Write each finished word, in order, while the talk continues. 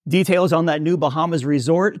Details on that new Bahamas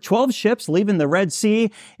resort, 12 ships leaving the Red Sea,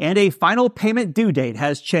 and a final payment due date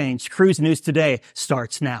has changed. Cruise News Today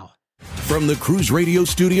starts now. From the Cruise Radio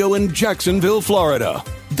studio in Jacksonville, Florida,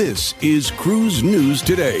 this is Cruise News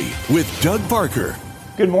Today with Doug Parker.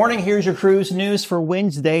 Good morning. Here's your cruise news for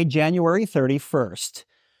Wednesday, January 31st.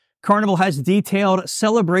 Carnival has detailed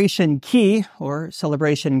Celebration Key, or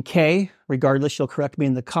Celebration K, regardless, you'll correct me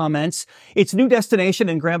in the comments, its new destination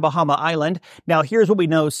in Grand Bahama Island. Now, here's what we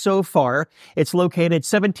know so far. It's located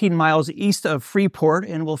 17 miles east of Freeport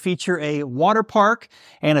and will feature a water park,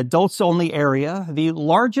 an adults-only area, the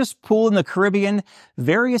largest pool in the Caribbean,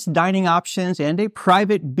 various dining options, and a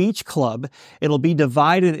private beach club. It'll be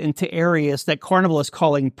divided into areas that Carnival is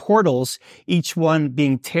calling portals, each one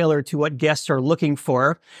being tailored to what guests are looking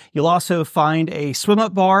for. You'll also find a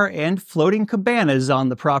swim-up bar and floating cabanas on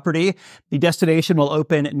the property. The destination will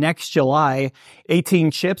open next July.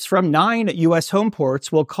 18 ships from 9 U.S. home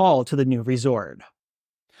ports will call to the new resort.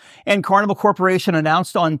 And Carnival Corporation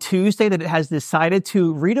announced on Tuesday that it has decided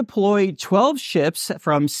to redeploy 12 ships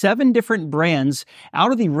from 7 different brands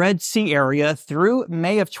out of the Red Sea area through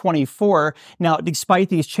May of 24. Now, despite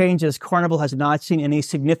these changes, Carnival has not seen any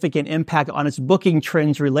significant impact on its booking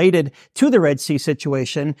trends related to the Red Sea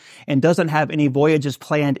situation and doesn't have any voyages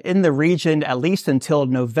planned in the region, at least until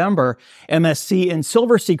November. MSC and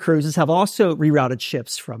Silversea Cruises have also rerouted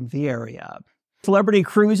ships from the area. Celebrity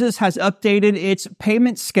Cruises has updated its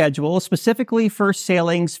payment schedule specifically for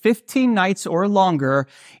sailings 15 nights or longer.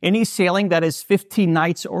 Any sailing that is 15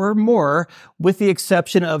 nights or more, with the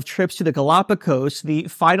exception of trips to the Galapagos, the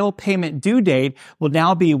final payment due date will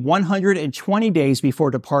now be 120 days before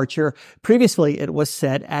departure. Previously, it was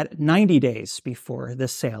set at 90 days before the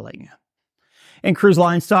sailing. And cruise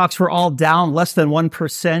line stocks were all down less than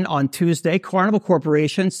 1% on Tuesday. Carnival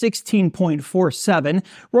Corporation, 16.47.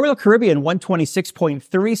 Royal Caribbean,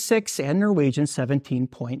 126.36. And Norwegian,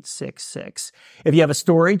 17.66. If you have a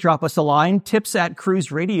story, drop us a line.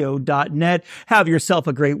 tips@cruiseradio.net. Have yourself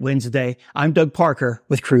a great Wednesday. I'm Doug Parker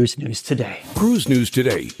with Cruise News Today. Cruise News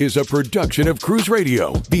Today is a production of Cruise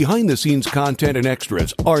Radio. Behind-the-scenes content and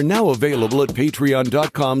extras are now available at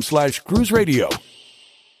patreon.com/cruiseradio.